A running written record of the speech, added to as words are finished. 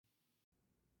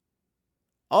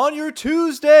On your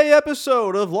Tuesday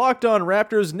episode of Locked On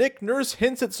Raptors, Nick Nurse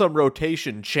hints at some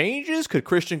rotation changes. Could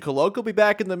Christian Koloko be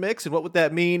back in the mix, and what would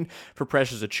that mean for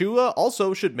Precious Achiuwa?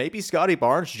 Also, should maybe Scottie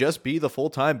Barnes just be the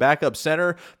full-time backup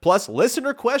center? Plus,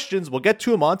 listener questions. We'll get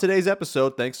to them on today's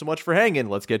episode. Thanks so much for hanging.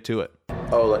 Let's get to it.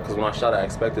 Because when I shot, I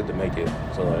expected to make it.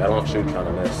 So, I don't shoot trying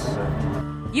to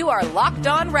miss. You are Locked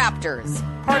On Raptors,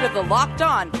 part of the Locked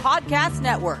On Podcast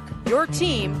Network, your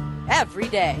team every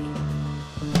day.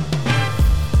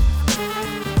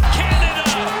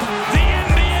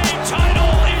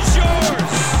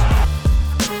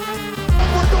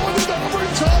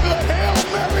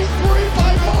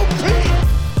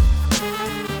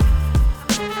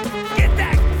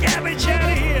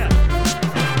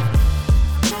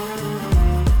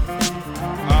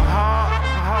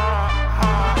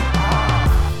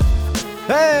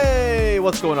 Hey,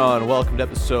 what's going on? Welcome to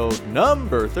episode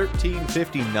number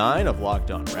 1359 of Locked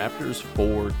On Raptors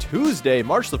for Tuesday,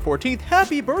 March the 14th.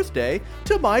 Happy birthday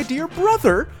to my dear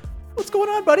brother. What's going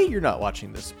on, buddy? You're not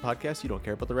watching this podcast. You don't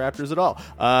care about the Raptors at all.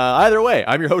 Either way,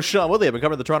 I'm your host, Sean Woodley. I've been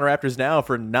covering the Toronto Raptors now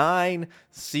for 9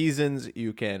 seasons.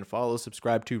 You can follow,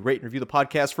 subscribe to, rate, and review the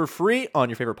podcast for free on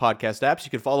your favorite podcast apps.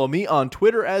 You can follow me on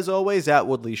Twitter, as always, at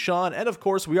WoodleySean. And, of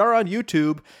course, we are on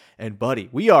YouTube. And, buddy,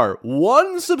 we are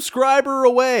 1 subscriber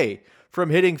away from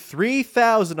hitting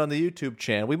 3,000 on the YouTube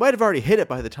channel. We might have already hit it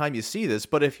by the time you see this,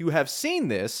 but if you have seen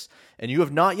this and you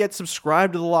have not yet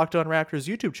subscribed to the Locked On Raptors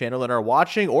YouTube channel and are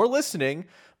watching or listening,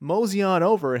 mosey on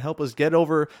over and help us get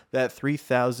over that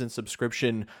 3,000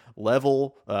 subscription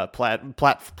level,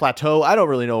 plateau. I don't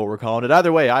really know what we're calling it.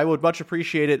 Either way, I would much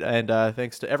appreciate it, and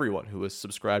thanks to everyone who has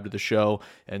subscribed to the show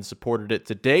and supported it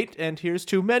to date, and here's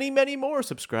to many, many more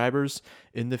subscribers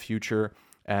in the future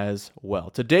as well.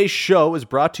 Today's show is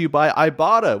brought to you by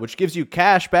Ibotta, which gives you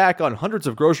cash back on hundreds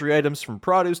of grocery items from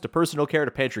produce to personal care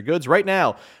to pantry goods. Right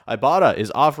now, Ibotta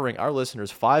is offering our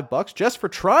listeners $5 just for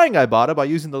trying Ibotta by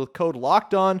using the code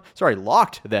locked,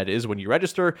 that is, when you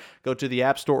register. Go to the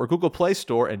App Store or Google Play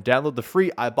Store and download the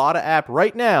free Ibotta app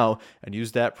right now and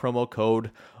use that promo code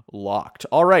LOCKED.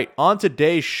 All right, on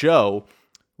today's show,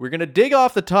 we're going to dig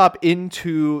off the top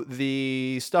into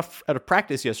the stuff out of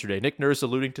practice yesterday. Nick Nurse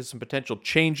alluding to some potential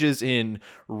changes in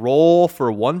role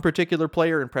for one particular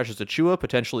player in Precious Achiuwa,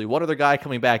 potentially one other guy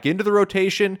coming back into the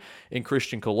rotation in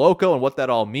Christian Koloko, and what that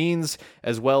all means,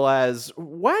 as well as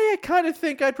why I kind of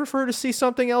think I'd prefer to see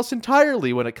something else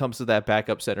entirely when it comes to that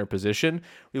backup center position.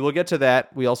 We will get to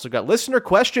that. We also got listener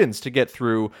questions to get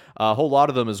through, a whole lot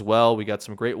of them as well. We got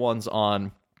some great ones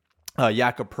on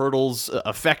Jakob Poeltl's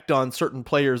effect on certain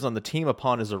players on the team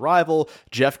upon his arrival,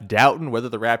 Jeff Doughton, whether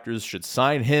the Raptors should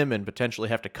sign him and potentially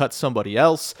have to cut somebody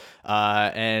else,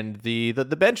 and the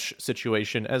bench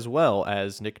situation, as well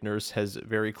as Nick Nurse has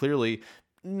very clearly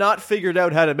not figured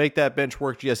out how to make that bench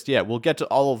work just yet. We'll get to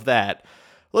all of that.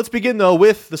 Let's begin, though,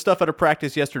 with the stuff out of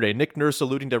practice yesterday. Nick Nurse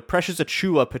alluding to Precious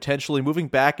Achiuwa potentially moving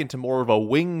back into more of a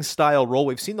wing-style role.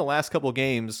 We've seen the last couple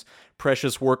games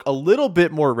Precious work a little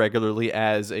bit more regularly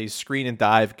as a screen and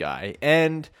dive guy,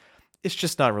 and it's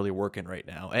just not really working right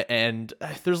now. And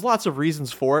there's lots of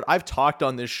reasons for it. I've talked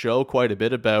on this show quite a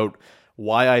bit about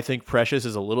why I think Precious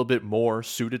is a little bit more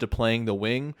suited to playing the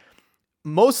wing.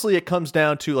 Mostly it comes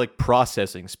down to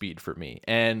processing speed for me,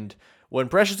 and when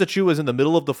Precious Achiuwa is in the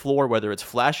middle of the floor, whether it's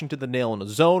flashing to the nail in a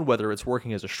zone, whether it's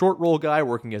working as a short roll guy,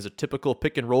 working as a typical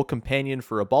pick and roll companion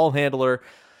for a ball handler,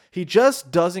 he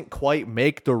just doesn't quite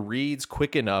make the reads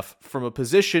quick enough from a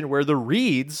position where the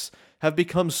reads have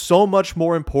become so much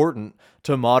more important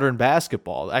to modern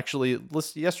basketball. Actually,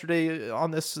 yesterday on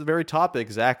this very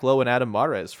topic, Zach Lowe and Adam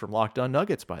Mares from Locked On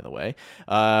Nuggets, by the way,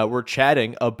 were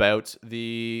chatting about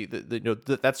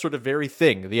that sort of very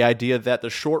thing, the idea that the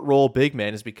short roll big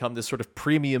man has become this sort of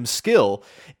premium skill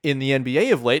in the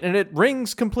NBA of late, and it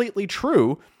rings completely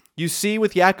true. You see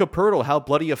with Jakob Poeltl how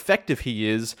bloody effective he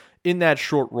is in that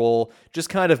short roll, just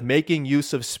kind of making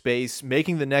use of space,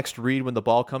 making the next read when the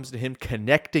ball comes to him,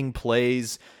 connecting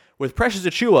plays. With Precious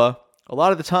Achiuwa, a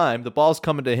lot of the time, the ball's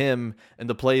coming to him and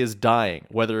the play is dying,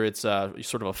 whether it's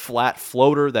sort of a flat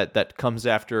floater that comes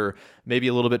after maybe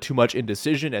a little bit too much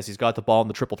indecision as he's got the ball in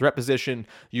the triple threat position.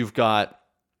 You've got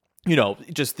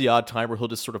just the odd time where he'll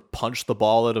just sort of punch the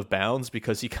ball out of bounds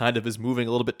because he kind of is moving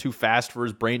a little bit too fast for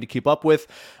his brain to keep up with.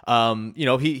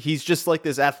 He's just like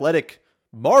this athletic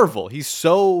marvel. He's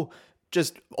so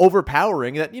just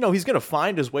overpowering that, he's going to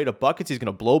find his way to buckets. He's going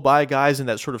to blow by guys in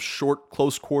that sort of short,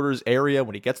 close quarters area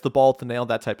when he gets the ball at the nail,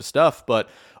 that type of stuff. But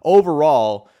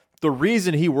overall, the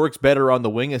reason he works better on the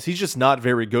wing is he's just not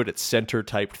very good at center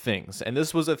type things. And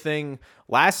this was a thing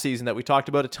last season that we talked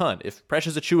about a ton. If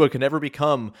Precious Achiuwa can ever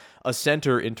become a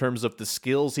center in terms of the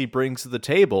skills he brings to the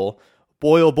table,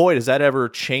 boy, oh boy, does that ever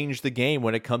change the game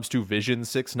when it comes to Vision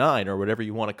 6-9 or whatever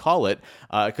you want to call it,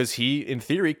 because he, in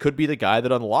theory, could be the guy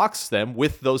that unlocks them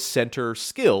with those center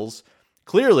skills.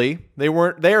 Clearly, they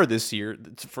weren't there this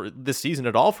season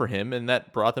at all for him, and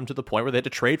that brought them to the point where they had to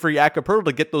trade for Jakob Poeltl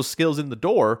to get those skills in the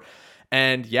door.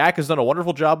 And Yak has done a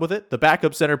wonderful job with it. The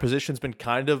backup center position's been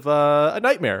kind of a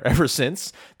nightmare ever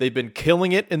since. They've been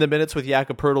killing it in the minutes with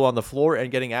Jakob Poeltl on the floor and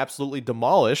getting absolutely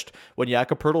demolished when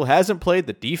Jakob Poeltl hasn't played.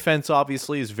 The defense,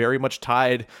 obviously, is very much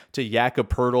tied to Jakob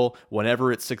Poeltl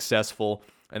whenever it's successful,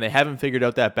 and they haven't figured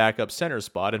out that backup center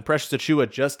spot, and Precious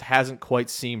Achiuwa just hasn't quite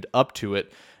seemed up to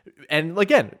it. And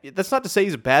again, that's not to say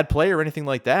he's a bad player or anything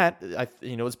like that.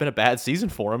 It's been a bad season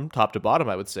for him, top to bottom,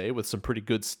 I would say, with some pretty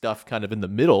good stuff kind of in the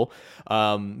middle.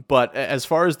 But as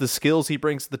far as the skills he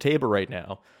brings to the table right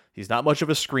now, he's not much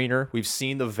of a screener. We've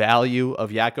seen the value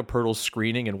of Jakob Poeltl's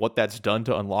screening and what that's done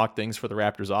to unlock things for the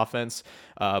Raptors offense.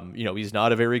 He's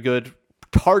not a very good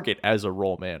target as a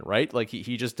roll man, right? Like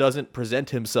he just doesn't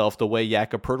present himself the way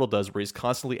Jakob Poeltl does, where he's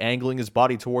constantly angling his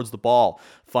body towards the ball,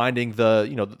 finding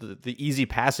the easy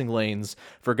passing lanes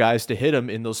for guys to hit him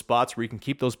in those spots where he can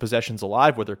keep those possessions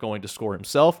alive, whether going to score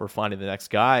himself or finding the next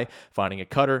guy, finding a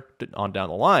cutter on down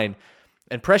the line.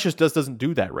 And Precious doesn't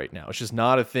do that right now. It's just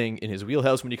not a thing in his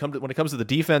wheelhouse. When it comes to the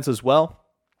defense as well,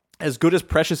 as good as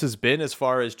Precious has been as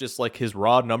far as just like his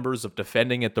raw numbers of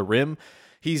defending at the rim,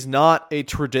 he's not a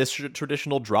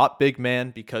traditional drop big man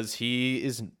because he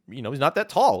is, he's not that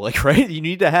tall. Like, right? You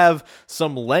need to have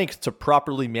some length to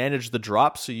properly manage the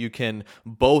drop so you can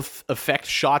both affect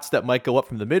shots that might go up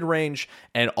from the mid-range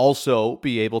and also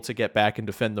be able to get back and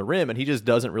defend the rim. And he just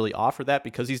doesn't really offer that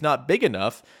because he's not big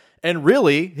enough. And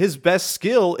really, his best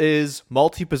skill is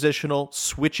multi-positional,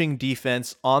 switching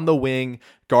defense on the wing,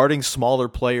 guarding smaller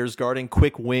players, guarding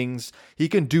quick wings. He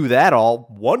can do that all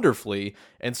wonderfully.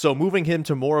 And so moving him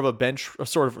to more of a bench,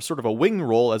 sort of a wing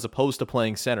role as opposed to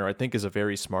playing center, I think is a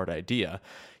very smart idea.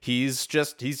 He's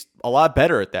a lot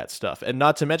better at that stuff. And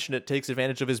not to mention it takes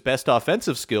advantage of his best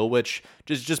offensive skill, which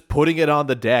is just putting it on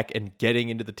the deck and getting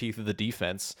into the teeth of the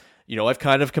defense. I've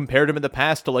kind of compared him in the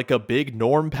past to like a big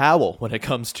Norm Powell when it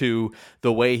comes to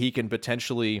the way he can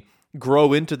potentially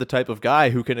grow into the type of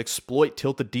guy who can exploit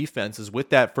tilted defenses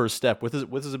with that first step, with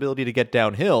his ability to get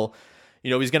downhill.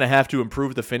 He's going to have to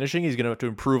improve the finishing. He's going to have to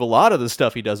improve a lot of the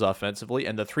stuff he does offensively.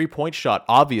 And the three-point shot,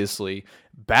 obviously,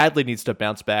 badly needs to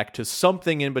bounce back to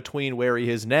something in between where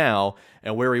he is now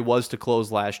and where he was to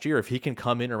close last year. If he can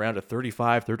come in around a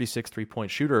 35, 36 three-point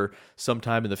shooter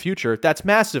sometime in the future, that's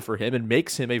massive for him and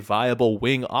makes him a viable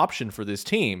wing option for this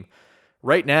team.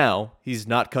 Right now, he's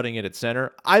not cutting it at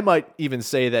center. I might even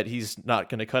say that he's not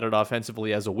going to cut it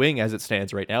offensively as a wing as it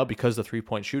stands right now because the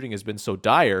three-point shooting has been so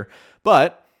dire.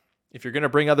 But if you're going to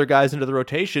bring other guys into the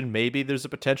rotation, maybe there's a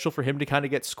potential for him to kind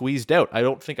of get squeezed out. I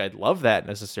don't think I'd love that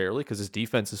necessarily because his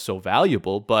defense is so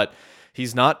valuable, but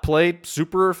he's not played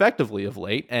super effectively of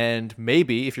late. And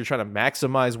maybe if you're trying to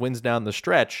maximize wins down the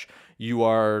stretch, you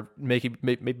are maybe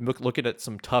looking at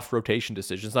some tough rotation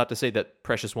decisions. Not to say that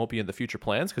Precious won't be in the future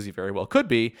plans because he very well could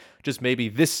be. Just maybe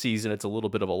this season it's a little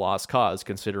bit of a lost cause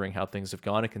considering how things have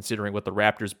gone and considering what the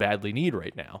Raptors badly need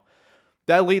right now.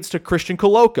 That leads to Christian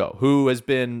Koloko, who has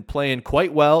been playing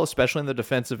quite well, especially in the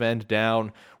defensive end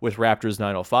down with Raptors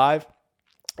 905.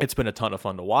 It's been a ton of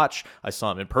fun to watch. I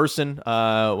saw him in person when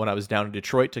I was down in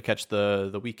Detroit to catch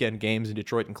the weekend games in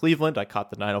Detroit and Cleveland. I caught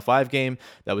the 905 game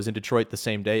that was in Detroit the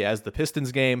same day as the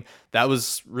Pistons game. That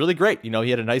was really great. He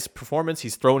had a nice performance.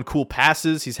 He's throwing cool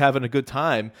passes. He's having a good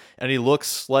time, and he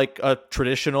looks like a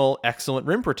traditional excellent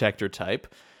rim protector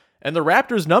type. And the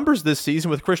Raptors' numbers this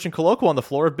season with Christian Koloko on the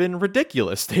floor have been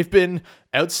ridiculous. They've been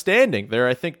outstanding.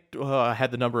 I think I had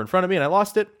the number in front of me and I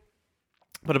lost it.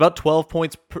 But about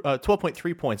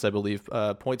 12.3 points, I believe,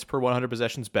 points per 100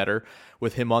 possessions better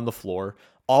with him on the floor.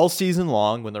 All season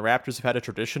long, when the Raptors have had a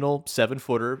traditional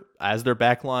 7-footer as their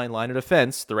backline line of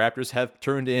defense, the Raptors have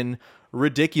turned in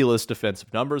ridiculous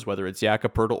defensive numbers, whether it's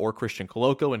Jakob Poeltl or Christian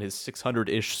Koloko in his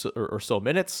 600-ish or so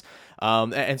minutes.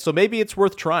 And so maybe it's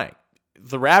worth trying.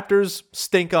 The Raptors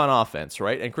stink on offense,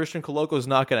 right? And Christian Koloko is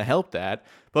not going to help that.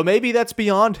 But maybe that's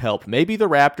beyond help. Maybe the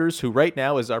Raptors, who right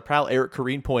now, as our pal Eric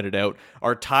Kareen pointed out,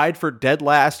 are tied for dead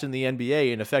last in the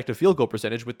NBA in effective field goal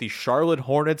percentage with the Charlotte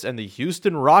Hornets and the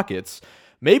Houston Rockets.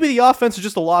 Maybe the offense is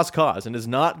just a lost cause and is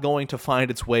not going to find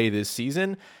its way this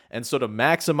season. And so to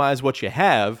maximize what you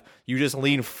have, you just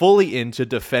lean fully into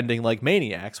defending like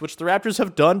maniacs, which the Raptors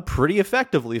have done pretty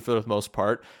effectively for the most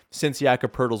part since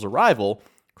Jakob Poeltl's arrival.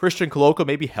 Christian Koloko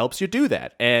maybe helps you do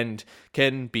that and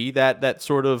can be that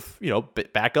sort of,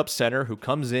 backup center who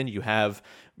comes in. You have,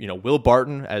 Will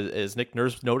Barton, as Nick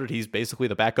Nurse noted, he's basically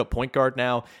the backup point guard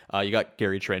now. You got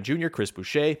Gary Trent Jr., Chris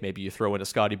Boucher. Maybe you throw in a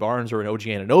Scottie Barnes or an OG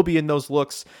Anunoby in those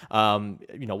looks.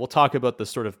 We'll talk about the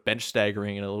sort of bench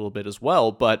staggering in a little bit as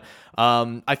well. But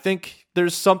I think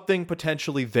there's something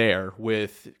potentially there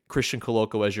with Christian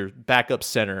Koloko as your backup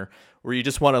center, where you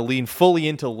just want to lean fully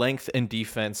into length and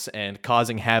defense and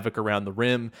causing havoc around the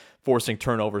rim, forcing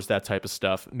turnovers, that type of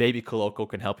stuff. Maybe Koloko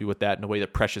can help you with that in a way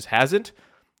that Precious hasn't.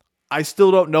 I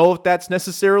still don't know if that's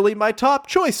necessarily my top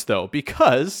choice, though,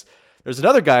 because there's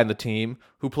another guy on the team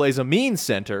who plays a mean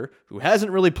center, who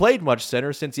hasn't really played much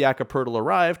center since Jakob Poeltl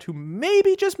arrived, who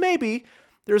maybe, just maybe,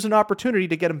 there's an opportunity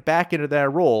to get him back into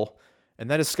that role. And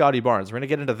that is Scottie Barnes. We're going to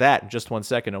get into that in just 1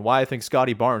 second and why I think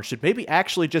Scottie Barnes should maybe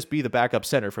actually just be the backup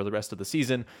center for the rest of the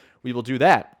season. We will do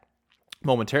that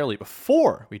momentarily.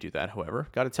 Before we do that, however,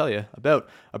 got to tell you about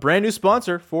a brand new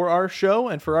sponsor for our show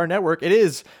and for our network. It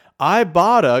is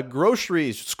Ibotta.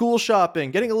 Groceries, school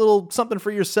shopping, getting a little something for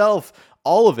yourself.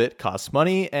 All of it costs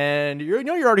money, and you're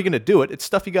already going to do it. It's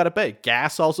stuff you got to pay.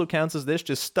 Gas also counts as this,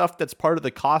 just stuff that's part of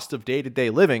the cost of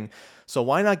day-to-day living. So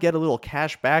why not get a little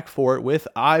cash back for it with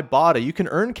Ibotta? You can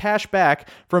earn cash back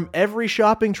from every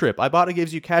shopping trip. Ibotta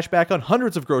gives you cash back on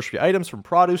hundreds of grocery items, from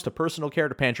produce to personal care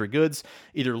to pantry goods.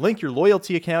 Either link your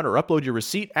loyalty account or upload your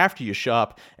receipt after you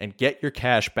shop and get your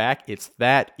cash back. It's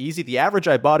that easy. The average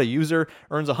Ibotta user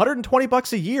earns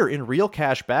 $120 a year in real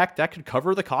cash back. That could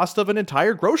cover the cost of an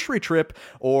entire grocery trip,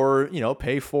 or,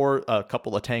 pay for a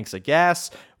couple of tanks of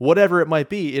gas, whatever it might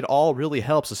be. It all really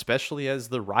helps, especially as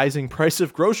the rising price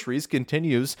of groceries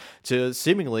continues to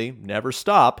seemingly never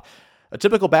stop. A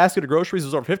typical basket of groceries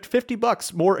is over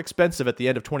 $50 more expensive at the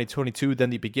end of 2022 than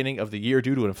the beginning of the year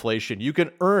due to inflation. You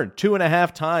can earn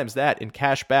 2.5 times that in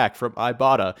cash back from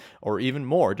Ibotta, or even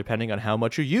more, depending on how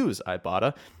much you use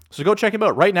Ibotta. So go check them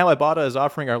out. Right now, Ibotta is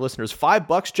offering our listeners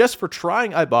 $5 just for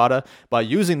trying Ibotta by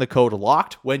using the code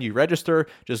LOCKED when you register.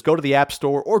 Just go to the App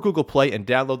Store or Google Play and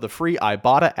download the free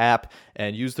Ibotta app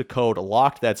and use the code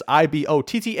LOCKED. That's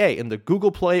IBOTTA in the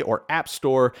Google Play or App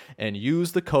Store, and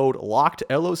use the code LOCKED,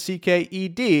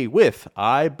 LOCKED, with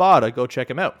Ibotta. Go check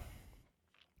them out.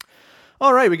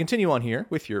 All right, we continue on here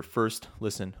with your first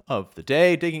listen of the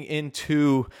day, digging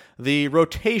into the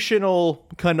rotational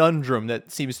conundrum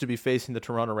that seems to be facing the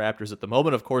Toronto Raptors at the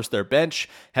moment. Of course, their bench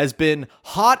has been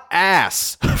hot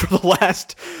ass for the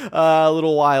last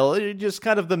little while. Just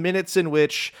kind of the minutes in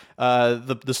which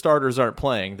the starters aren't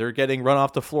playing. They're getting run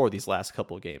off the floor these last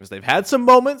couple of games. They've had some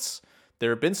moments. There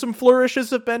have been some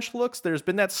flourishes of bench looks. There's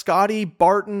been that Scottie,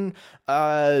 Barton,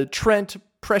 Trent,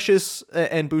 Precious,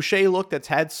 and Boucher look that's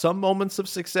had some moments of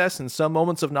success and some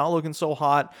moments of not looking so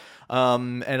hot,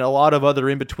 and a lot of other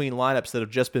in-between lineups that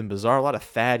have just been bizarre. A lot of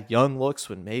Thad Young looks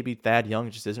when maybe Thad Young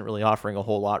just isn't really offering a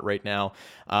whole lot right now.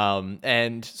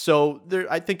 And so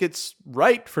I think it's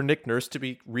right for Nick Nurse to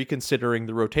be reconsidering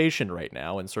the rotation right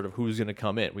now and sort of who's going to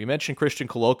come in. We mentioned Christian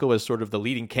Koloko as sort of the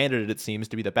leading candidate, it seems,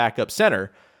 to be the backup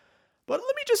center. But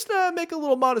let me just make a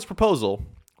little modest proposal.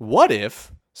 What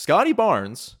if Scottie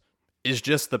Barnes is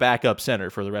just the backup center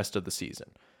for the rest of the season?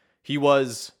 He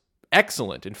was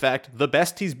excellent. In fact, the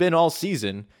best he's been all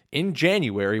season in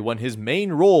January, when his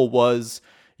main role was,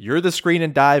 you're the screen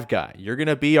and dive guy. You're going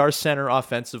to be our center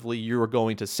offensively. You are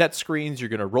going to set screens. You're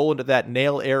going to roll into that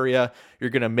nail area. You're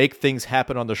going to make things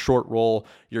happen on the short roll.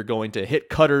 You're going to hit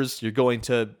cutters. You're going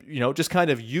to, just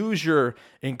kind of use your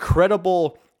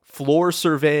incredible floor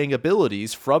surveying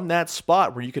abilities from that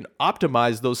spot where you can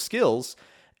optimize those skills.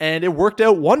 And it worked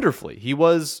out wonderfully. He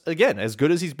was, again, as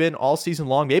good as he's been all season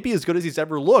long, maybe as good as he's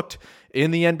ever looked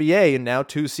in the NBA in now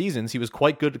 2 seasons. He was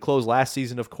quite good to close last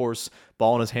season, of course,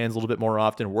 ball in his hands a little bit more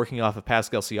often, working off of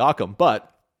Pascal Siakam.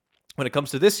 But when it comes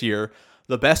to this year,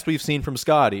 the best we've seen from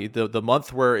Scottie, the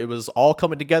month where it was all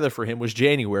coming together for him, was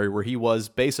January, where he was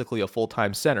basically a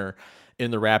full-time center in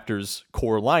the Raptors'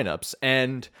 core lineups.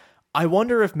 And I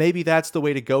wonder if maybe that's the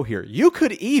way to go here. You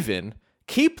could even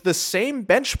keep the same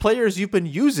bench players you've been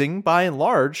using by and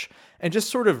large and just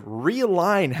sort of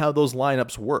realign how those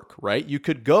lineups work, right? You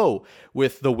could go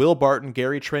with the Will Barton,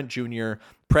 Gary Trent Jr.,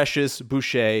 Precious,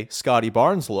 Boucher, Scottie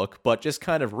Barnes look, but just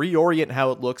kind of reorient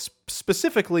how it looks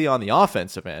specifically on the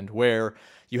offensive end, where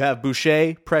you have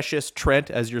Boucher, Precious, Trent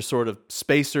as your sort of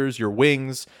spacers, your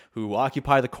wings who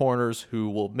occupy the corners, who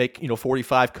will make,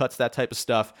 45 cuts, that type of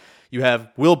stuff. You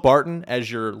have Will Barton as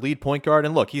your lead point guard.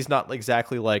 And look, he's not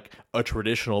exactly like a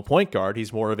traditional point guard.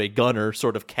 He's more of a gunner,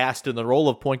 sort of cast in the role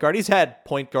of point guard. He's had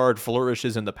point guard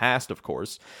flourishes in the past, of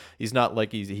course. He's not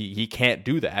like he can't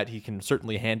do that. He can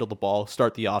certainly handle the ball,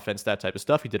 start the offense, that type of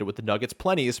stuff. He did it with the Nuggets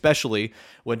plenty, especially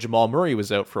when Jamal Murray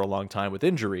was out for a long time with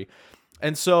injury.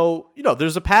 And so,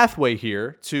 there's a pathway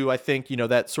here to, I think,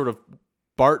 that sort of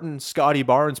Scottie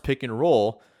Barnes pick and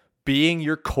roll being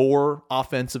your core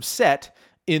offensive set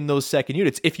in those second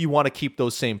units if you want to keep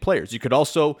those same players. You could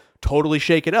also totally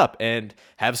shake it up and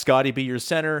have Scottie be your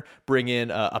center, bring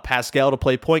in a Pascal to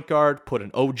play point guard, put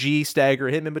an OG, stagger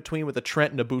him in between with a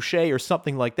Trent and a Boucher or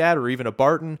something like that, or even a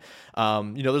Barton.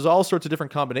 There's all sorts of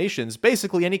different combinations.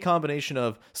 Basically, any combination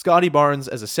of Scottie Barnes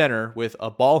as a center with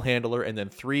a ball handler and then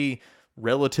 3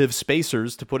 relative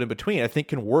spacers to put in between, I think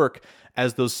can work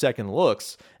as those second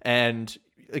looks. And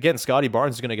again, Scottie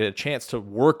Barnes is going to get a chance to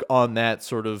work on that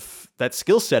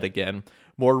skill set again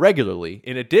more regularly,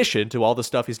 in addition to all the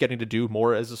stuff he's getting to do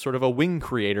more as a sort of a wing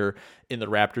creator in the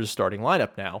Raptors starting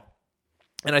lineup now.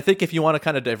 And I think if you want to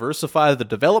kind of diversify the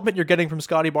development you're getting from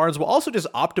Scottie Barnes, while also just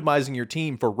optimizing your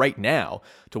team for right now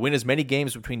to win as many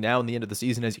games between now and the end of the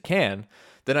season as you can,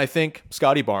 then I think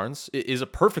Scottie Barnes is a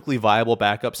perfectly viable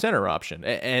backup center option.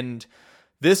 And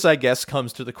this, I guess,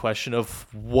 comes to the question of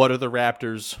what are the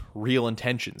Raptors' real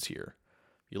intentions here?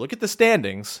 You look at the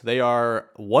standings, they are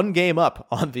 1 game up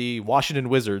on the Washington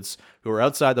Wizards, who are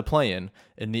outside the play-in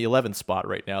in the 11th spot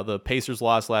right now. The Pacers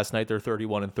lost last night. They're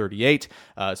 31-38.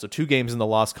 So 2 games in the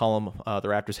loss column the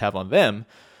Raptors have on them.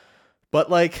 But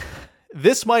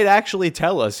this might actually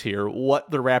tell us here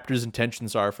what the Raptors'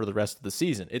 intentions are for the rest of the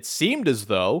season. It seemed as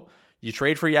though you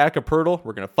trade for Jakob Poeltl,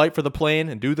 we're going to fight for the play-in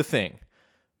and do the thing.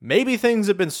 Maybe things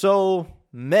have been so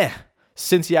meh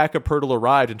since Jakob Poeltl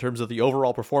arrived in terms of the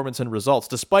overall performance and results,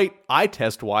 despite eye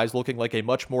test-wise looking like a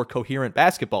much more coherent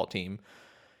basketball team.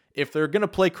 If they're going to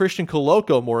play Christian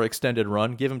Koloko more extended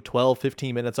run, give him 12,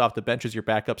 15 minutes off the bench as your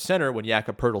backup center when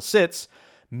Jakob Poeltl sits,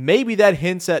 maybe that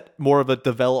hints at more of a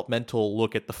developmental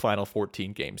look at the final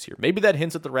 14 games here. Maybe that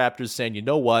hints at the Raptors saying, you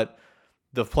know what?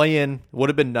 The play-in would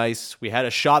have been nice. We had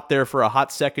a shot there for a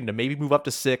hot second to maybe move up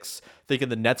to 6, thinking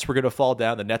the Nets were going to fall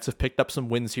down. The Nets have picked up some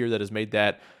wins here that has made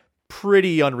that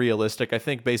pretty unrealistic. I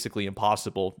think basically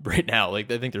impossible right now. I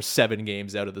think there's 7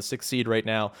 games out of the 6th seed right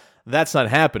now. That's not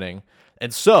happening.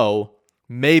 And so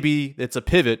maybe it's a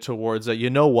pivot towards, you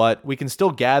know what, we can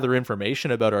still gather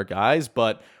information about our guys,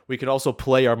 but we can also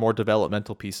play our more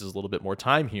developmental pieces a little bit more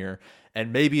time here.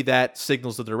 And maybe that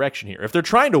signals the direction here. If they're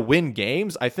trying to win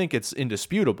games, I think it's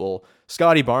indisputable.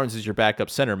 Scottie Barnes as your backup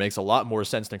center makes a lot more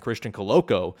sense than Christian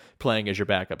Koloko playing as your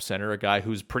backup center, a guy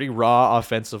who's pretty raw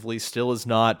offensively, still is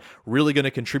not really going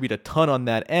to contribute a ton on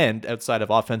that end outside of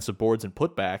offensive boards and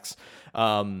putbacks.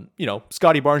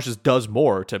 Scottie Barnes just does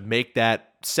more to make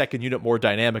that second unit more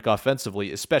dynamic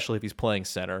offensively, especially if he's playing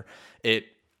center. It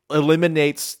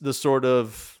eliminates the sort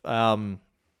of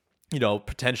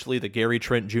potentially the Gary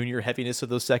Trent Jr. heaviness of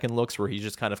those second looks where he's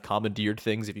just kind of commandeered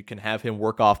things. If you can have him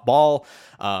work off ball,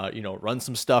 run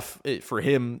some stuff for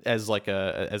him as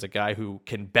a guy who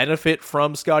can benefit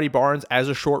from Scottie Barnes as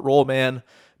a short roll man,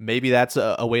 maybe that's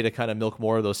a way to kind of milk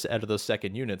more of those out of those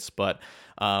second units. But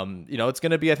it's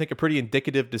going to be, I think, a pretty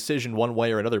indicative decision one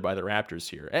way or another by the Raptors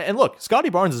here. And look, Scottie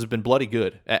Barnes has been bloody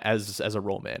good as a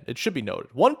roll man. It should be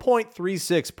noted.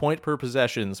 1.36 points per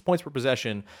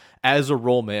possession as a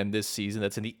roll man this season.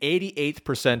 That's in the 88th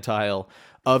percentile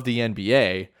of the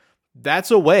NBA.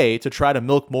 That's a way to try to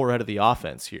milk more out of the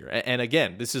offense here. And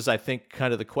again, this is, I think,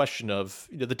 kind of the question of,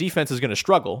 the defense is going to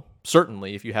struggle,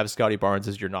 certainly, if you have Scottie Barnes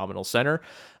as your nominal center.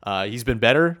 He's been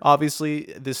better,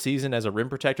 obviously, this season as a rim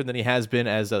protector than he has been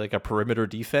as a perimeter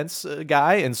defense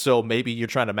guy. And so maybe you're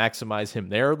trying to maximize him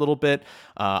there a little bit.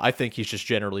 I think he's just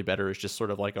generally better as just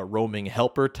sort of like a roaming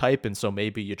helper type. And so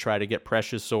maybe you try to get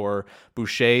Precious or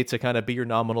Boucher to kind of be your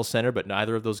nominal center, but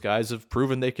neither of those guys have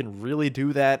proven they can really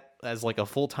do that as like a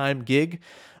full-time gig.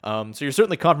 So you're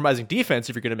certainly compromising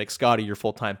defense if you're going to make Scottie your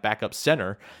full-time backup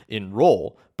center in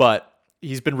role, but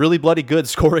he's been really bloody good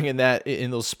scoring in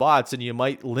those spots, and you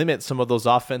might limit some of those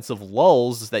offensive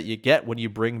lulls that you get when you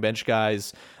bring bench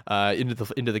guys into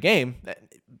the game.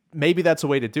 Maybe that's a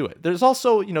way to do it. There's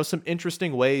also, some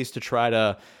interesting ways to try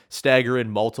to stagger in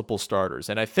multiple starters.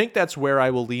 And I think that's where I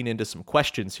will lean into some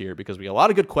questions here, because we got a lot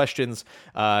of good questions.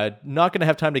 Not going to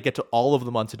have time to get to all of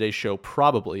them on today's show,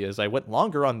 probably, as I went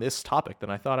longer on this topic than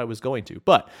I thought I was going to.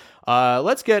 But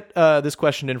let's get this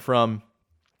question in from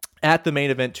at the main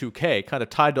event 2K, kind of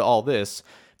tied to all this.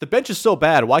 The bench is so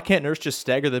bad, why can't Nurse just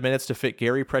stagger the minutes to fit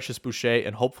Gary, Precious, Boucher,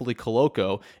 and hopefully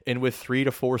Koloko in with 3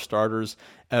 to 4 starters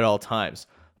at all times?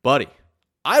 Buddy,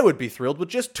 I would be thrilled with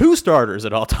just 2 starters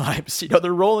at all times.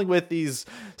 They're rolling with these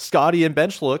Scottie and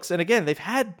bench looks. And again, they've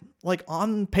had,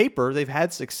 on paper, they've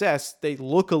had success. They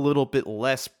look a little bit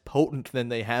less potent than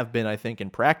they have been, I think,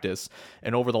 in practice.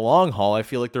 And over the long haul, I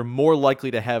feel like they're more likely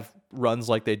to have runs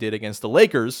like they did against the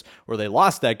Lakers, where they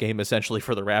lost that game essentially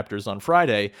for the Raptors on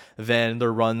Friday, than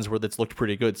their runs where that's looked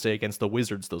pretty good, say against the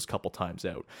Wizards those couple times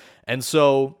out. And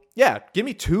so, yeah, give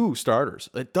me 2 starters.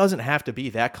 It doesn't have to be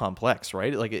that complex,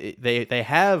 right? Like they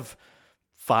have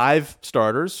 5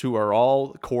 starters who are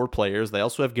all core players. They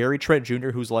also have Gary Trent Jr.,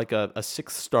 who's like a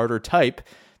 6th starter type.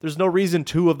 There's no reason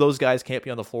 2 of those guys can't be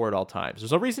on the floor at all times.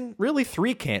 There's no reason really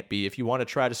 3 can't be if you want to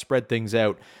try to spread things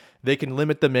out. They can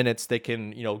limit the minutes. They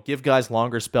can, give guys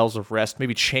longer spells of rest,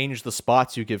 maybe change the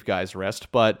spots you give guys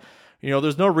rest. But,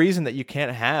 there's no reason that you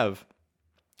can't have,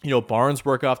 Barnes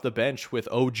work off the bench with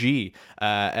OG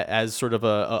as sort of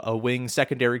a wing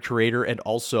secondary creator, and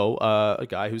also a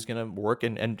guy who's going to work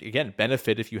and again,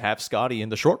 benefit if you have Scottie in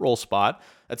the short roll spot.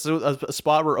 That's a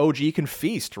spot where OG can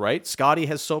feast, right? Scottie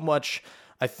has so much,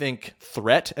 I think,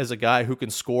 threat as a guy who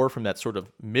can score from that sort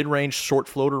of mid-range, short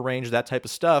floater range, that type of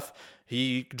stuff.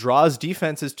 He draws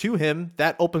defenses to him.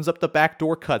 That opens up the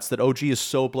backdoor cuts that OG is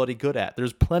so bloody good at.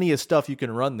 There's plenty of stuff you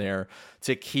can run there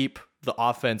to keep the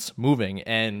offense moving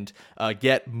and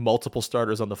get multiple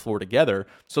starters on the floor together.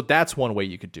 So that's one way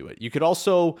you could do it. You could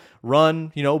also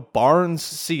run,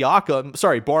 Barnes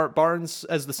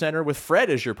as the center with Fred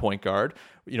as your point guard.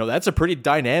 That's a pretty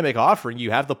dynamic offering.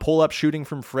 You have the pull-up shooting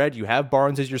from Fred. You have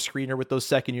Barnes as your screener with those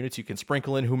second units. You can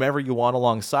sprinkle in whomever you want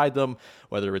alongside them,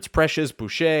 whether it's Precious,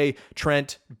 Boucher,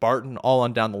 Trent, Barton, all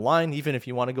on down the line, even if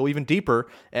you want to go even deeper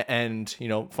and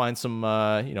find some,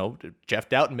 Jeff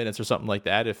Doughton minutes or something like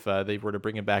that if they were to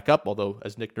bring him back up. Although,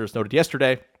 as Nick Nurse noted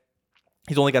yesterday,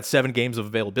 he's only got 7 games of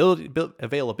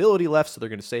availability left, so they're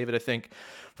going to save it, I think,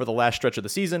 for the last stretch of the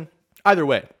season. Either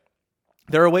way,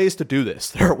 there are ways to do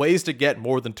this. There are ways to get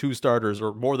more than 2 starters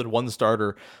or more than 1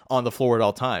 starter on the floor at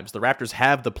all times. The Raptors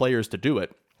have the players to do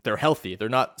it. They're healthy. They're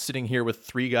not sitting here with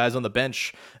 3 guys on the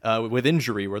bench with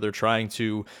injury where they're trying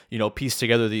to, piece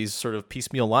together these sort of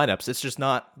piecemeal lineups. It's just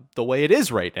not the way it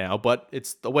is right now, but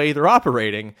it's the way they're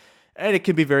operating, and it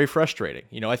can be very frustrating.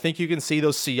 I think you can see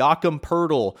those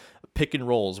Siakam-Pirtle pick and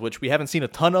rolls, which we haven't seen a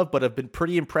ton of, but have been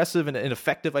pretty impressive and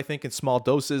effective, I think, in small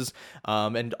doses,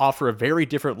 and offer a very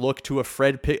different look to a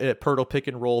Pirtle pick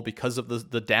and roll because of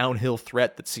the downhill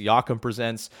threat that Siakam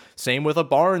presents. Same with a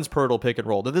Barnes-Pirtle pick and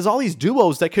roll. There's all these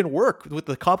duos that can work with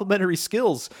the complementary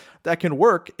skills that can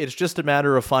work. It's just a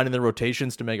matter of finding the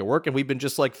rotations to make it work, and we've been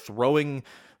just like throwing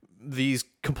these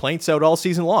complaints out all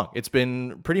season long. It's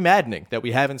been pretty maddening that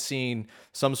we haven't seen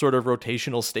some sort of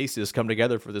rotational stasis come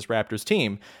together for this Raptors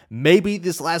team. Maybe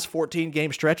this last 14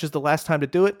 game stretch is the last time to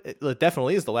do it. It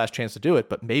definitely is the last chance to do it,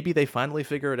 but maybe they finally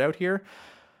figure it out here.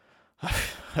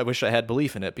 I wish I had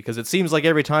belief in it, because it seems like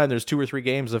every time there's 2 or 3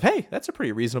 games of, hey, that's a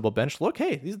pretty reasonable bench look.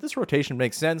 Hey, this rotation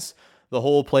makes sense. The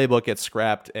whole playbook gets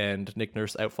scrapped and Nick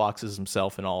Nurse outfoxes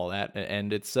himself and all of that.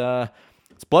 And it's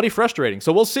bloody frustrating.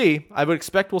 So we'll see. I would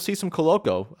expect we'll see some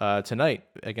Koloko tonight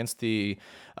against the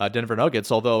Denver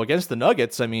Nuggets. Although against the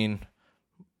Nuggets, I mean,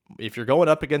 if you're going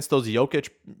up against those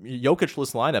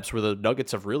Jokic-less lineups where the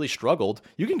Nuggets have really struggled,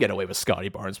 you can get away with Scottie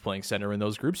Barnes playing center in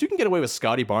those groups. You can get away with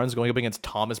Scottie Barnes going up against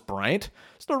Thomas Bryant.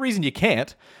 There's no reason you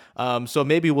can't. So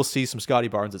maybe we'll see some Scottie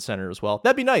Barnes at center as well.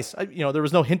 That'd be nice. There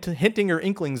was no hinting or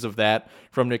inklings of that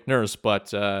from Nick Nurse,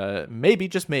 but maybe,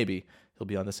 just maybe, he'll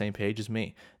be on the same page as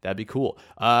me. That'd be cool.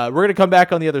 We're going to come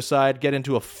back on the other side, get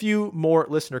into a few more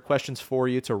listener questions for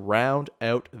you to round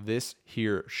out this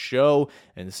here show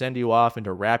and send you off into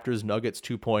Raptors Nuggets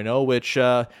 2.0, which,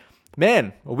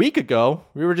 man, a week ago,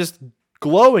 we were just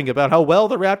glowing about how well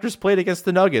the Raptors played against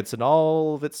the Nuggets, and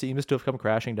all of it seems to have come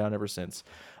crashing down ever since.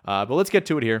 But let's get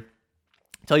to it here.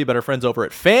 Tell you about our friends over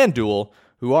at FanDuel,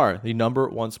 who are the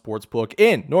 #1 sports book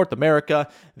in North America.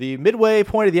 The midway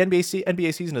point of the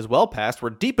NBA season is well past.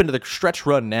 We're deep into the stretch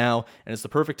run now, and it's the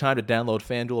perfect time to download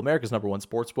FanDuel, America's #1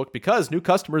 sports book, because new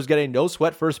customers get a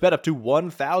no-sweat first bet up to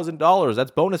 $1,000.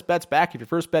 That's bonus bets back if your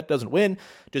first bet doesn't win.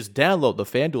 Just download the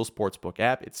FanDuel Sportsbook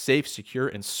app. It's safe, secure,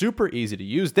 and super easy to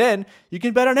use. Then you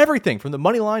can bet on everything from the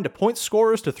money line to point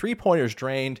scorers to three-pointers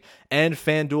drained, and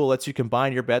FanDuel lets you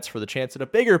combine your bets for the chance at a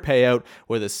bigger payout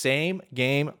with a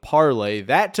same-game parlay.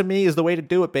 That, to me, is the way to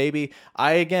do it, baby.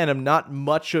 I, again, am not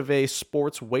much of a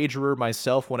sports wagerer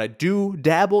myself. When I do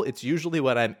dabble, it's usually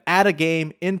when I'm at a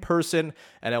game in person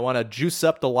and I want to juice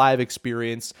up the live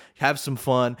experience, have some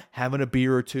fun, having a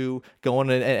beer or two, going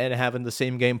and having the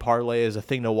same game parlay as a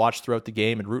thing to watch throughout the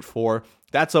game and root for.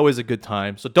 That's always a good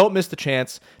time. So don't miss the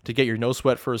chance to get your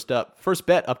no-sweat first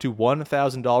bet up to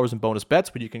 $1,000 in bonus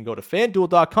bets when you can go to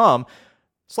FanDuel.com/LockedOn.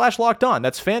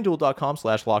 That's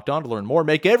FanDuel.com/LockedOn to learn more.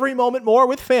 Make every moment more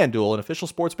with FanDuel, an official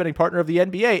sports betting partner of the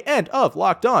NBA and of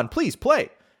Locked On. Please play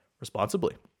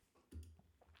responsibly.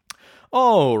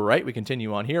 All right, we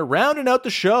continue on here, rounding out the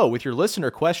show with your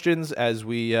listener questions as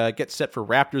we get set for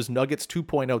Raptors Nuggets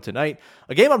 2.0 tonight.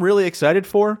 A game I'm really excited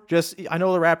for. I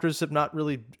know the Raptors have not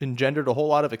really engendered a whole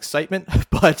lot of excitement,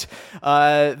 but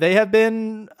they have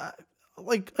been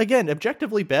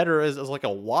objectively better as like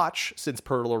a watch since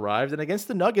Pirtle arrived. And against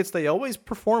the Nuggets, they always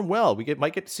perform well.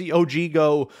 Might get to see OG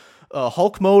go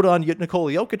Hulk mode on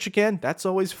Nikola Jokic again. That's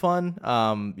always fun.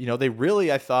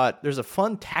 I thought there's a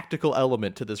fun tactical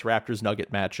element to this Raptors-Nugget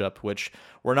matchup, which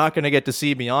we're not going to get to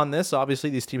see beyond this. Obviously,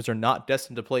 these teams are not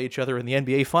destined to play each other in the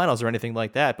NBA Finals or anything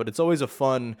like that, but it's always a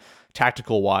fun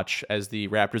tactical watch as the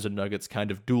Raptors and Nuggets kind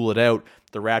of duel it out.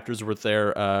 The Raptors with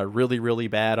their really, really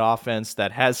bad offense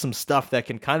that has some stuff that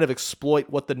can kind of exploit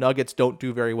what the Nuggets don't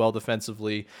do very well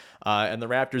defensively, and the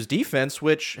Raptors defense,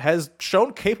 which has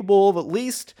shown capable of at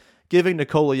least giving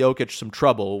Nikola Jokic some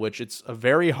trouble, which it's a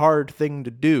very hard thing to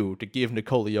do, to give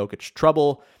Nikola Jokic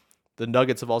trouble. The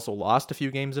Nuggets have also lost a few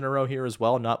games in a row here as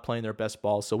well, not playing their best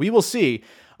ball. So we will see.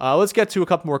 Let's get to a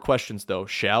couple more questions, though,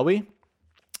 shall we?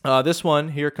 This one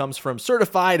here comes from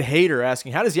Certified Hater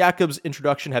asking, how does Jakob's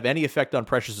introduction have any effect on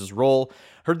Precious's role?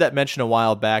 Heard that mentioned a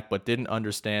while back, but didn't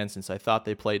understand since I thought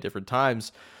they played different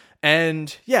times.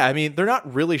 And yeah, I mean, they're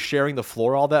not really sharing the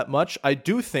floor all that much. I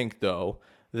do think, though,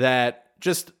 that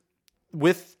just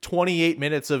with 28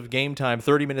 minutes of game time,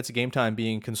 30 minutes of game time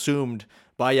being consumed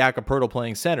by Jakob Poeltl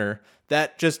playing center,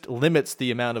 that just limits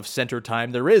the amount of center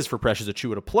time there is for Precious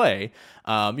Achiuwa to play.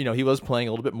 He was playing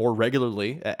a little bit more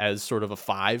regularly as sort of a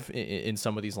 5 in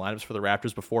some of these lineups for the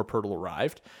Raptors before Poeltl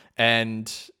arrived.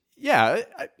 And yeah,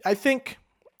 I think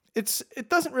it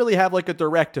doesn't really have like a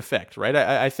direct effect, right?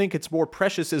 I think it's more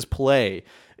Precious's play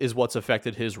is what's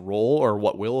affected his role, or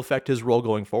what will affect his role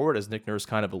going forward, as Nick Nurse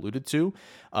kind of alluded to.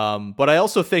 But I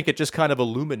also think it just kind of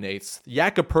illuminates.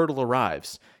 Jakob Poeltl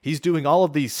arrives. He's doing all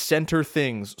of these center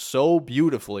things so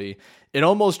beautifully. It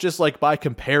almost just like by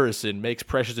comparison makes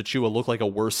Precious Achiuwa look like a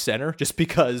worse center, just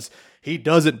because he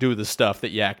doesn't do the stuff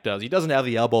that Yak does. He doesn't have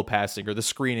the elbow passing or the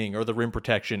screening or the rim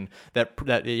protection that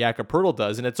Jakob Poeltl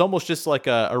does. And it's almost just like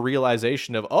a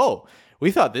realization of, oh,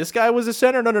 we thought this guy was a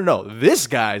center? No. This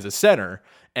guy's a center.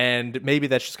 And maybe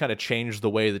that's just kind of changed the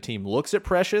way the team looks at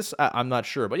Precious. I'm not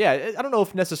sure. But yeah, I don't know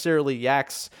if necessarily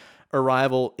Yak's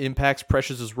arrival impacts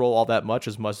Precious's role all that much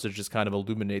as it just kind of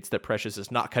illuminates that Precious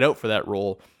is not cut out for that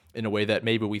role in a way that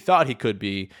maybe we thought he could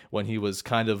be when he was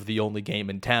kind of the only game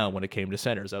in town when it came to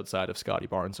centers, outside of Scottie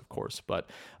Barnes, of course. But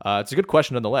it's a good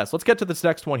question nonetheless. Let's get to this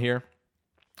next one here.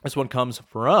 This one comes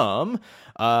from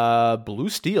Blue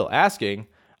Steel asking,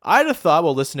 I'd have thought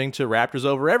while listening to Raptors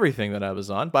Over Everything that I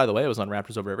was on. By the way, I was on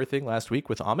Raptors Over Everything last week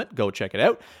with Amit. Go check it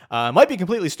out. Might be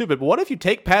completely stupid, but what if you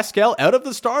take Pascal out of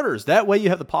the starters? That way you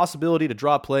have the possibility to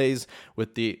draw plays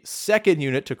with the second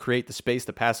unit to create the space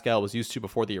that Pascal was used to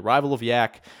before the arrival of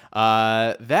Yak.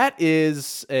 I got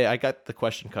the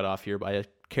question cut off here by a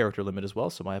character limit as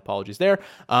well, so my apologies there.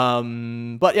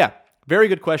 But yeah, very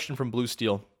good question from Blue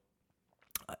Steel.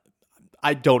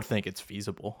 I don't think it's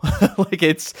feasible. I'm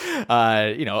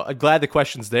glad the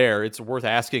question's there. It's worth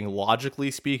asking logically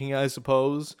speaking, I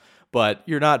suppose, but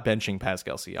you're not benching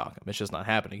Pascal Siakam. It's just not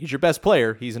happening. He's your best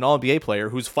player. He's an All-NBA player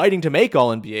who's fighting to make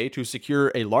All-NBA to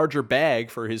secure a larger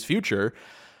bag for his future.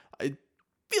 It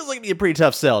feels like it'd be a pretty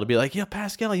tough sell to be like, yeah,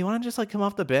 Pascal, you want to just like come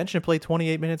off the bench and play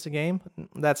 28 minutes a game?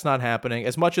 That's not happening.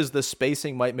 As much as the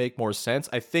spacing might make more sense,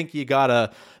 I think the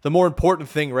more important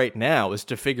thing right now is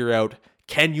to figure out,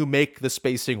 can you make the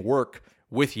spacing work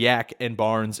with Yak and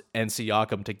Barnes and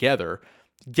Siakam together?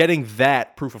 Getting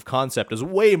that proof of concept is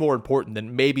way more important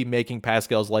than maybe making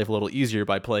Pascal's life a little easier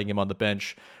by playing him on the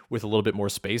bench with a little bit more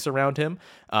space around him.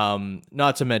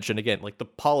 Not to mention, again, like the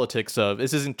politics of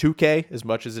this isn't 2K as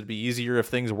much as it'd be easier if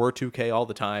things were 2K all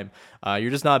the time.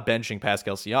 You're just not benching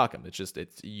Pascal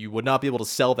Siakam. You would not be able to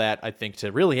sell that, I think,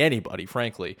 to really anybody,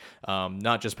 frankly.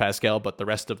 Not just Pascal, but the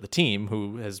rest of the team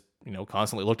who has,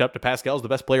 constantly looked up to Pascal as the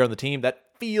best player on the team. That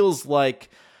feels like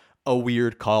a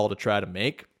weird call to try to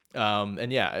make.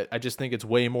 And yeah, I just think it's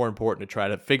way more important to try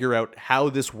to figure out how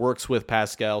this works with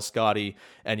Pascal, Scottie,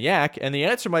 and Yak. And the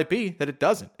answer might be that it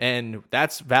doesn't. And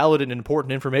that's valid and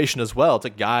important information as well to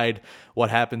guide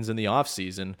what happens in the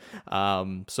offseason.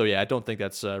 So yeah, I don't think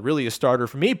that's really a starter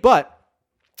for me, but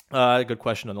good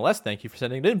question nonetheless. Thank you for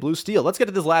sending it in, Blue Steel. Let's get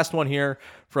to this last one here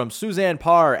from Suzanne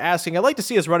Parr asking, I'd like to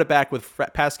see us run it back with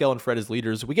Pascal and Fred as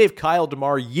leaders. We gave Kyle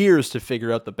DeMar years to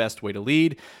figure out the best way to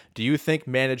lead. Do you think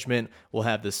management will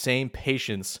have the same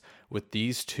patience with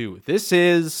these two? This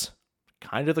is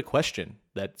kind of the question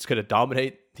that's going to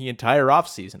dominate the entire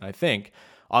offseason, I think.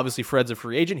 Obviously, Fred's a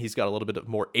free agent. He's got a little bit of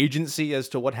more agency as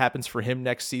to what happens for him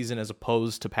next season as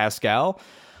opposed to Pascal.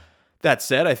 That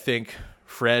said, I think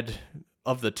Fred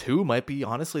of the two might be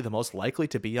honestly the most likely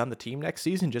to be on the team next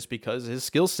season just because his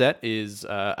skill set is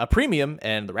a premium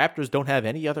and the Raptors don't have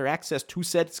any other access to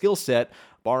said skill set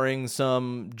barring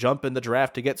some jump in the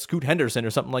draft to get Scoot Henderson or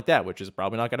something like that, which is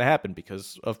probably not going to happen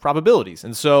because of probabilities.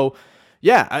 And so,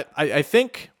 yeah, I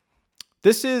think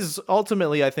this is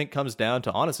ultimately, I think, comes down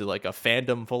to honestly like a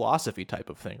fandom philosophy type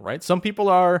of thing, right? Some people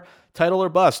are title or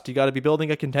bust. You got to be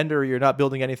building a contender or you're not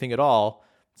building anything at all.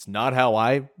 It's not how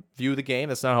I view the game.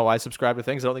 That's not how I subscribe to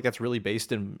things. I don't think that's really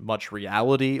based in much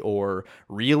reality or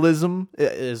realism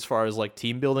as far as like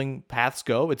team building paths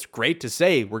go. It's great to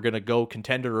say we're going to go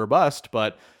contender or bust,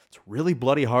 but it's really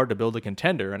bloody hard to build a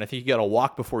contender. And I think you got to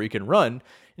walk before you can run. And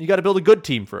you got to build a good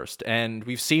team first. And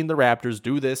we've seen the Raptors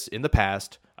do this in the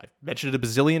past. I've mentioned it a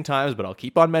bazillion times, but I'll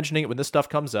keep on mentioning it when this stuff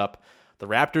comes up. The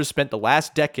Raptors spent the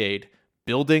last decade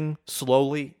building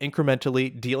slowly,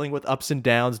 incrementally, dealing with ups and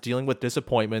downs, dealing with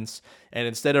disappointments. And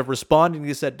instead of responding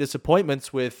to said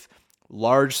disappointments with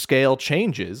large-scale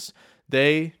changes,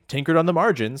 they tinkered on the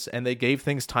margins and they gave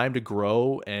things time to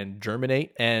grow and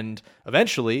germinate. And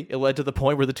eventually, it led to the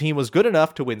point where the team was good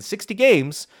enough to win 60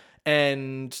 games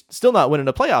and still not win in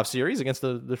a playoff series against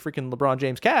the freaking LeBron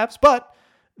James Cavs, but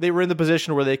they were in the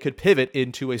position where they could pivot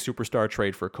into a superstar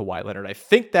trade for Kawhi Leonard. I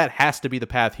think that has to be the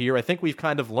path here. I think we've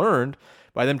kind of learned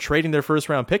by them trading their first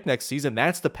round pick next season,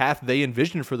 that's the path they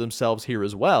envision for themselves here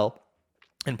as well.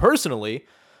 And personally,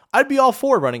 I'd be all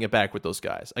for running it back with those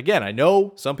guys. Again, I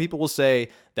know some people will say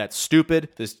that's stupid.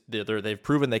 They've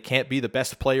proven they can't be the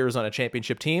best players on a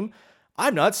championship team.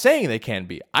 I'm not saying they can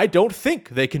be. I don't think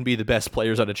they can be the best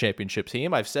players on a championship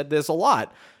team. I've said this a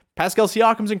lot. Pascal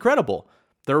Siakam's incredible.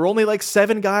 There are only like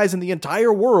 7 guys in the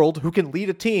entire world who can lead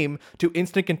a team to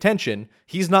instant contention.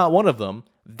 He's not one of them.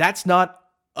 That's not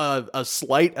a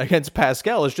slight against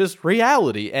Pascal. It's just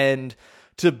reality. And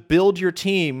to build your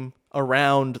team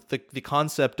around the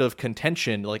concept of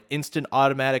contention, like instant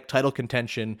automatic title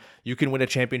contention, you can win a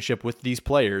championship with these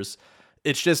players.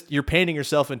 It's just you're painting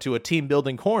yourself into a team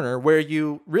building corner where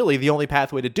you really the only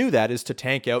pathway to do that is to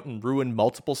tank out and ruin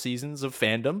multiple seasons of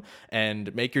fandom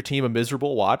and make your team a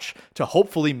miserable watch to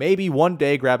hopefully maybe one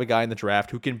day grab a guy in the draft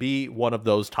who can be one of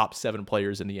those top 7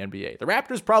 players in the NBA. The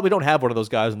Raptors probably don't have one of those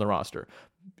guys on the roster.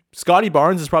 Scottie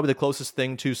Barnes is probably the closest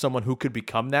thing to someone who could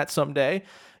become that someday.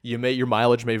 Your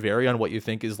mileage may vary on what you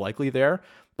think is likely there,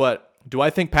 but do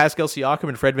I think Pascal Siakam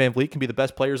and Fred VanVleet can be the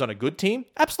best players on a good team?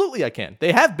 Absolutely I can.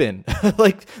 They have been.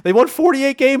 Like, they won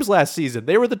 48 games last season.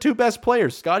 They were the 2 best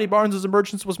players. Scottie Barnes'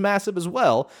 emergence was massive as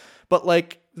well. But,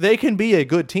 like, they can be a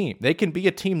good team. They can be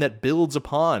a team that builds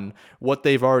upon what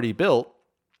they've already built.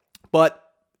 But,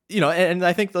 you know, and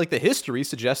I think, like, the history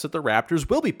suggests that the Raptors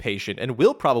will be patient and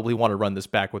will probably want to run this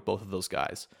back with both of those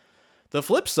guys. The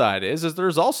flip side is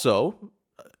there's also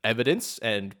evidence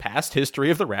and past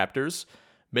history of the Raptors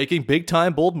making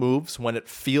big-time bold moves when it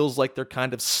feels like they're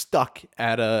kind of stuck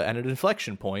at an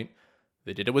inflection point.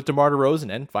 They did it with DeMar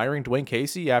DeRozan and firing Dwayne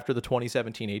Casey after the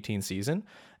 2017-18 season,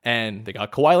 and they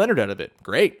got Kawhi Leonard out of it.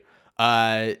 Great.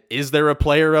 Is there a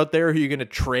player out there who you're going to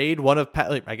trade one of?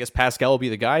 I guess Pascal will be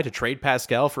the guy to trade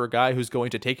Pascal for a guy who's going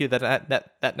to take you to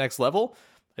that next level.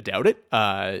 I doubt it.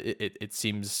 It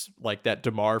seems like that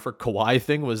DeMar for Kawhi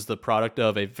thing was the product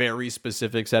of a very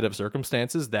specific set of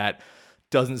circumstances that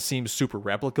doesn't seem super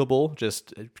replicable,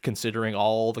 just considering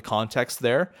all the context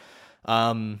there.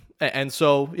 And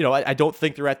so, you know, I don't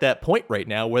think they're at that point right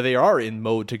now where they are in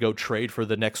mode to go trade for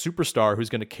the next superstar who's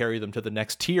going to carry them to the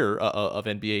next tier of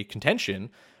NBA contention.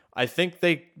 I think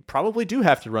they probably do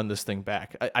have to run this thing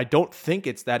back. I don't think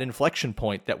it's that inflection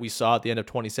point that we saw at the end of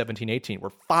 2017-18, where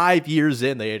 5 years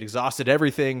in, they had exhausted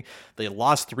everything. They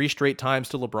lost 3 straight times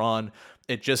to LeBron.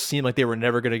 It just seemed like they were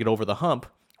never going to get over the hump.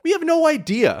 We have no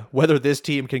idea whether this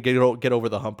team can get over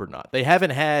the hump or not. They haven't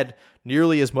had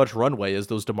nearly as much runway as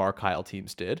those DeMar Kyle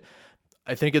teams did.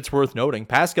 I think it's worth noting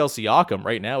Pascal Siakam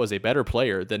right now is a better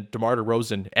player than DeMar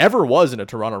DeRozan ever was in a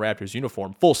Toronto Raptors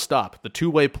uniform. Full stop. The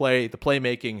two-way play, the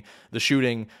playmaking, the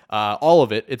shooting, all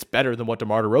of it, it's better than what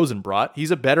DeMar DeRozan brought. He's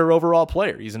a better overall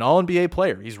player. He's an all-NBA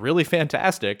player. He's really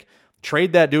fantastic.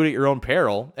 Trade that dude at your own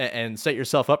peril and set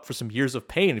yourself up for some years of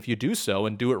pain if you do so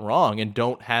and do it wrong and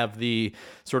don't have the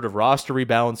sort of roster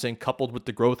rebalancing coupled with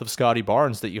the growth of Scottie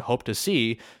Barnes that you hope to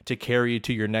see to carry you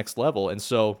to your next level. And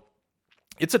so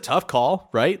it's a tough call,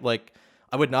 right? Like,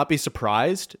 I would not be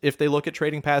surprised if they look at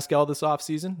trading Pascal this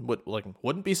offseason.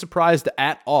 Wouldn't be surprised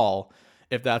at all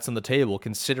if that's on the table,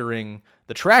 considering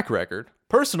the track record.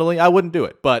 Personally, I wouldn't do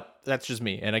it, but that's just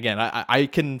me. And again, I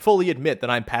can fully admit that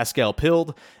I'm Pascal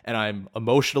pilled, and I'm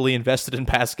emotionally invested in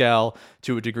Pascal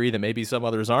to a degree that maybe some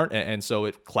others aren't, and so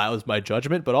it clouds my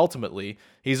judgment. But ultimately,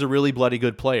 he's a really bloody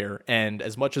good player. And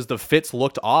as much as the fits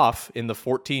looked off in the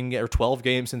 14 or 12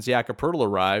 games since Jakob Poeltl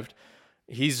arrived,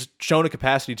 he's shown a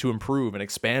capacity to improve and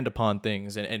expand upon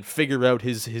things and figure out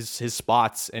his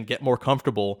spots and get more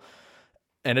comfortable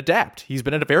and adapt. He's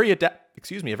been a very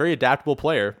adaptable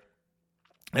player.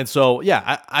 And so,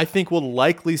 yeah, I think we'll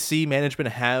likely see management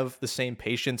have the same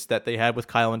patience that they had with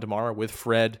Kyle and DeMar, with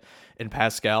Fred and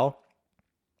Pascal.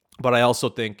 But I also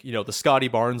think, the Scottie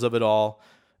Barnes of it all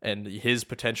and his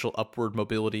potential upward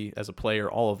mobility as a player,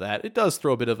 all of that, it does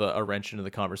throw a bit of a wrench into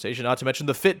the conversation. Not to mention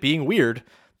the fit being weird.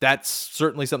 That's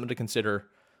certainly something to consider.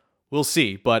 We'll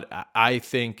see, but I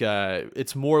think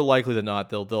it's more likely than not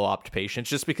they'll opt patience,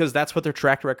 just because that's what their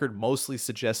track record mostly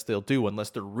suggests they'll do,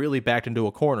 unless they're really backed into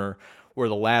a corner where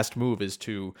the last move is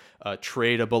to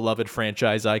trade a beloved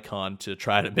franchise icon to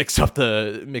try to mix up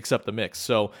the mix.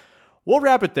 So we'll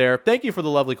wrap it there. Thank you for the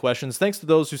lovely questions. Thanks to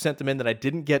those who sent them in that I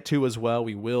didn't get to as well.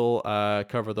 We will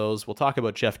cover those. We'll talk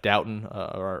about Jeff Doughton.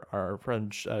 Our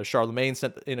friend Charlemagne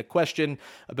sent in a question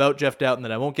about Jeff Doughton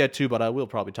that I won't get to, but I will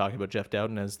probably talk about Jeff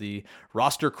Doughton as the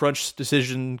roster crunch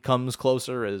decision comes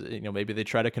closer. As maybe they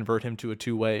try to convert him to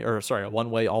a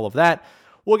one-way, all of that.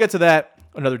 We'll get to that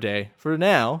another day. For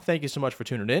now, thank you so much for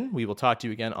tuning in. We will talk to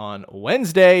you again on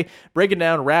Wednesday, breaking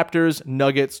down Raptors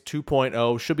Nuggets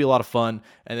 2.0. Should be a lot of fun.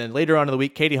 And then later on in the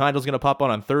week, Katie Heindel's going to pop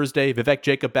on Thursday, Vivek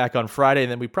Jacob back on Friday,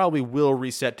 and then we probably will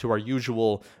reset to our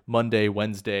usual Monday,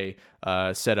 Wednesday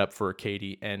setup for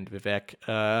Katie and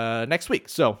Vivek next week.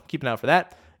 So keep an eye out for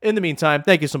that. In the meantime,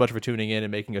 thank you so much for tuning in and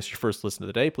making us your first listen of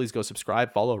the day. Please go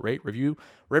subscribe, follow, rate, review,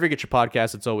 wherever you get your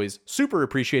podcasts. It's always super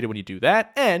appreciated when you do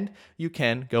that. And you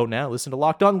can go now listen to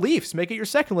Locked On Leafs. Make it your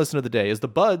second listen of the day, as the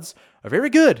Buds are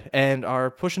very good and are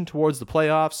pushing towards the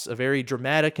playoffs, a very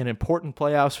dramatic and important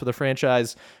playoffs for the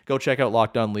franchise. Go check out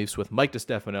Locked On Leafs with Mike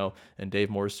DiStefano and Dave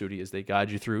Morisuti as they guide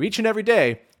you through each and every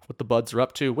day what the Buds are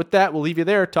up to. With that, we'll leave you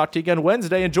there. Talk to you again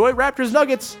Wednesday. Enjoy Raptors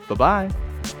Nuggets.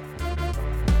 Bye-bye.